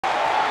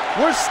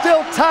We're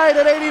still tied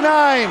at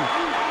 89.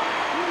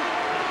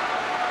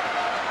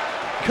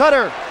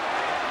 Cutter.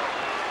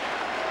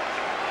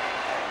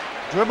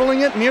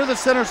 Dribbling it near the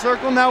center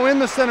circle, now in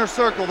the center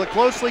circle. The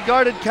closely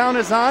guarded count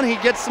is on. He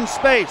gets some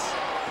space.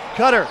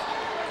 Cutter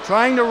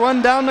trying to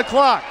run down the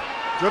clock.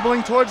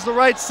 Dribbling towards the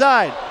right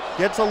side.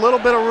 Gets a little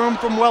bit of room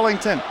from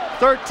Wellington.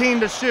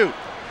 13 to shoot.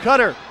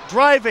 Cutter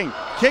driving,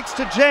 kicks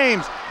to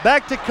James.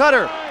 Back to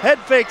Cutter. Head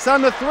fakes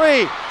on the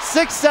three.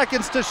 6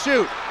 seconds to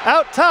shoot.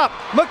 Out top,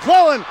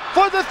 McClellan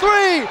for the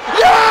three.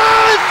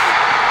 Yes!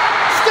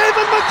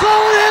 Steven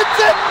McClellan hits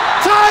it.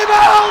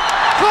 Timeout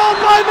called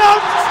by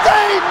Mountain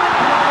State.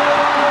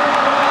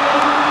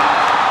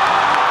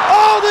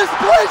 Oh, this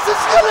place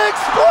is going to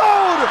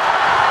explode.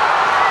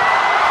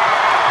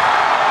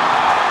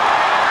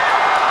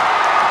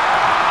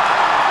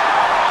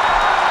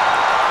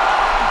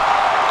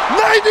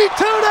 '92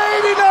 to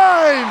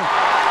 89.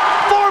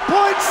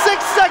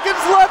 4.6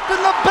 seconds left,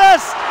 and the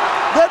best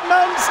that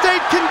Mountain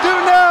State can do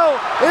now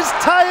is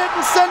tie it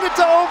and send it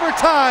to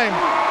overtime.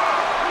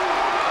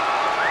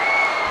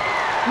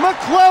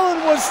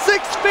 McClellan was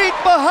 6 feet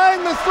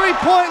behind the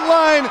three-point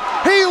line.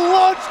 He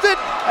launched it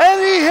and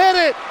he hit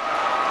it.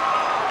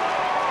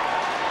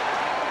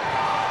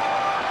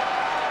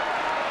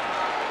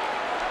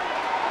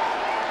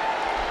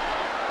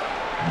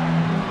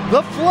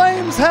 The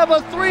Flames have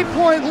a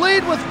 3-point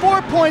lead with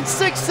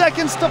 4.6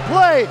 seconds to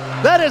play.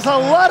 That is a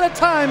lot of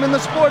time in the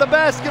sport of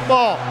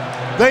basketball.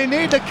 They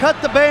need to cut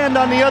the band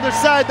on the other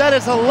side. That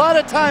is a lot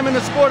of time in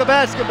the sport of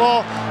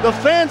basketball. The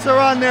fans are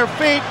on their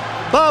feet.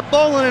 Bob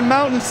Bolin and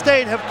Mountain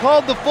State have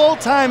called the full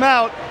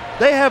timeout.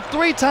 They have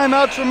 3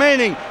 timeouts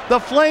remaining. The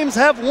Flames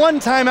have 1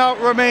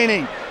 timeout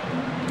remaining.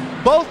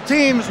 Both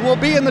teams will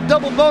be in the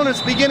double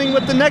bonus beginning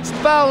with the next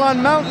foul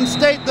on Mountain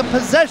State. The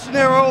possession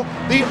arrow,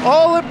 the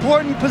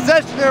all-important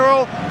possession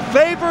arrow,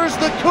 favors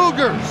the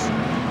Cougars.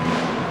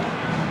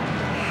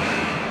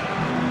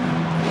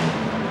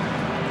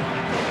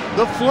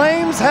 The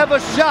Flames have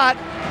a shot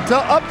to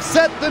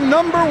upset the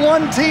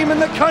 #1 team in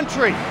the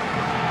country.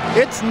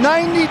 It's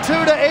 92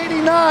 to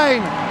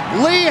 89.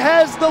 Lee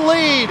has the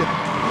lead.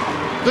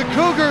 The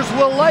Cougars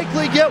will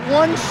likely get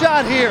 1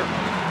 shot here.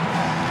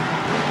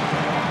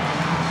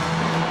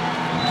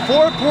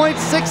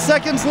 4.6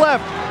 seconds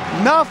left.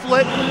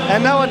 Knopflet,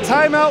 and now a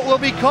timeout will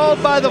be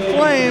called by the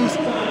Flames.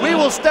 We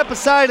will step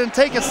aside and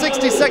take a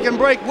 60-second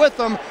break with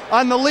them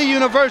on the Lee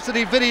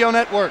University Video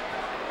Network.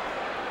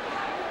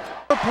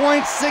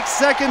 4.6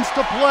 seconds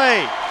to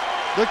play.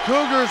 The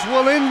Cougars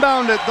will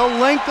inbound it the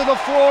length of the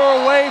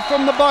floor away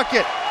from the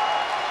bucket.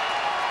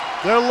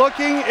 They're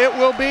looking, it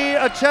will be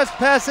a chest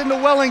pass into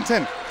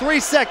Wellington. 3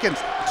 seconds,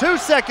 2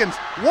 seconds,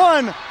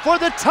 1 for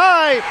the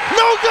tie.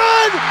 No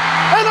good!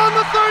 And on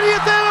the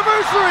 30th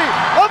anniversary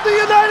of the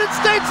United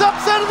States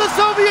upset of the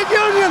Soviet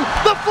Union,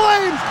 the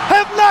Flames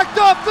have knocked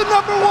off the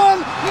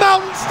 #1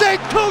 Mountain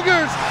State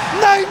Cougars,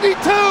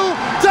 92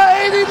 to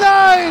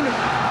 89.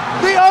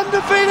 The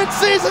undefeated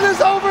season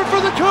is over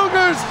for the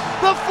Cougars.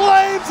 The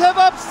Flames have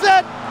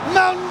upset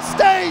Mountain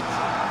State.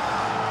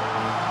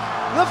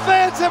 The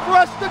fans have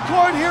rushed the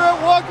court here at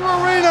Walker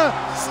Arena.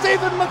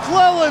 Steven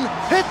McClellan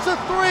hits a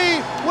 3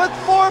 with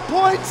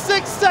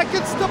 4.6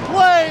 seconds to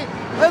play,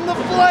 and the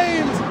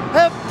Flames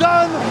have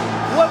done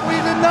what we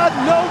did not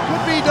know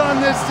could be done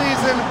this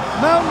season.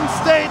 Mountain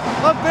State,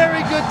 a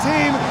very good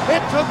team.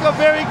 It took a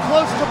very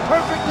close to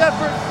perfect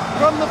effort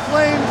from the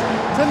Flames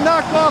to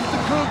knock off the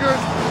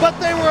Cougars, but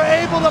they were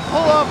able to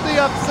pull off the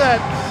upset.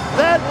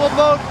 That will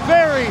bode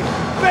very,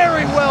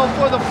 very well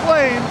for the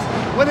Flames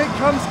when it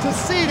comes to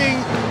seeding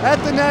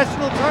at the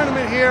national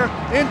tournament here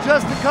in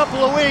just a couple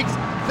of weeks.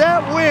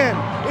 That win,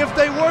 if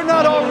they were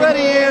not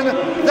already in,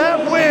 that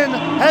win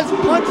has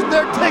punched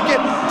their ticket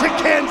to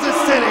Kansas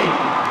City.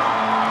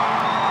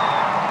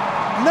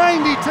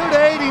 92 to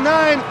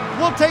 89.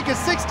 We'll take a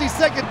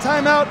 60-second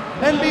timeout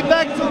and be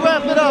back to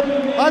wrap it up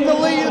on the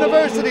Lee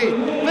University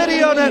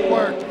Video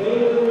Network.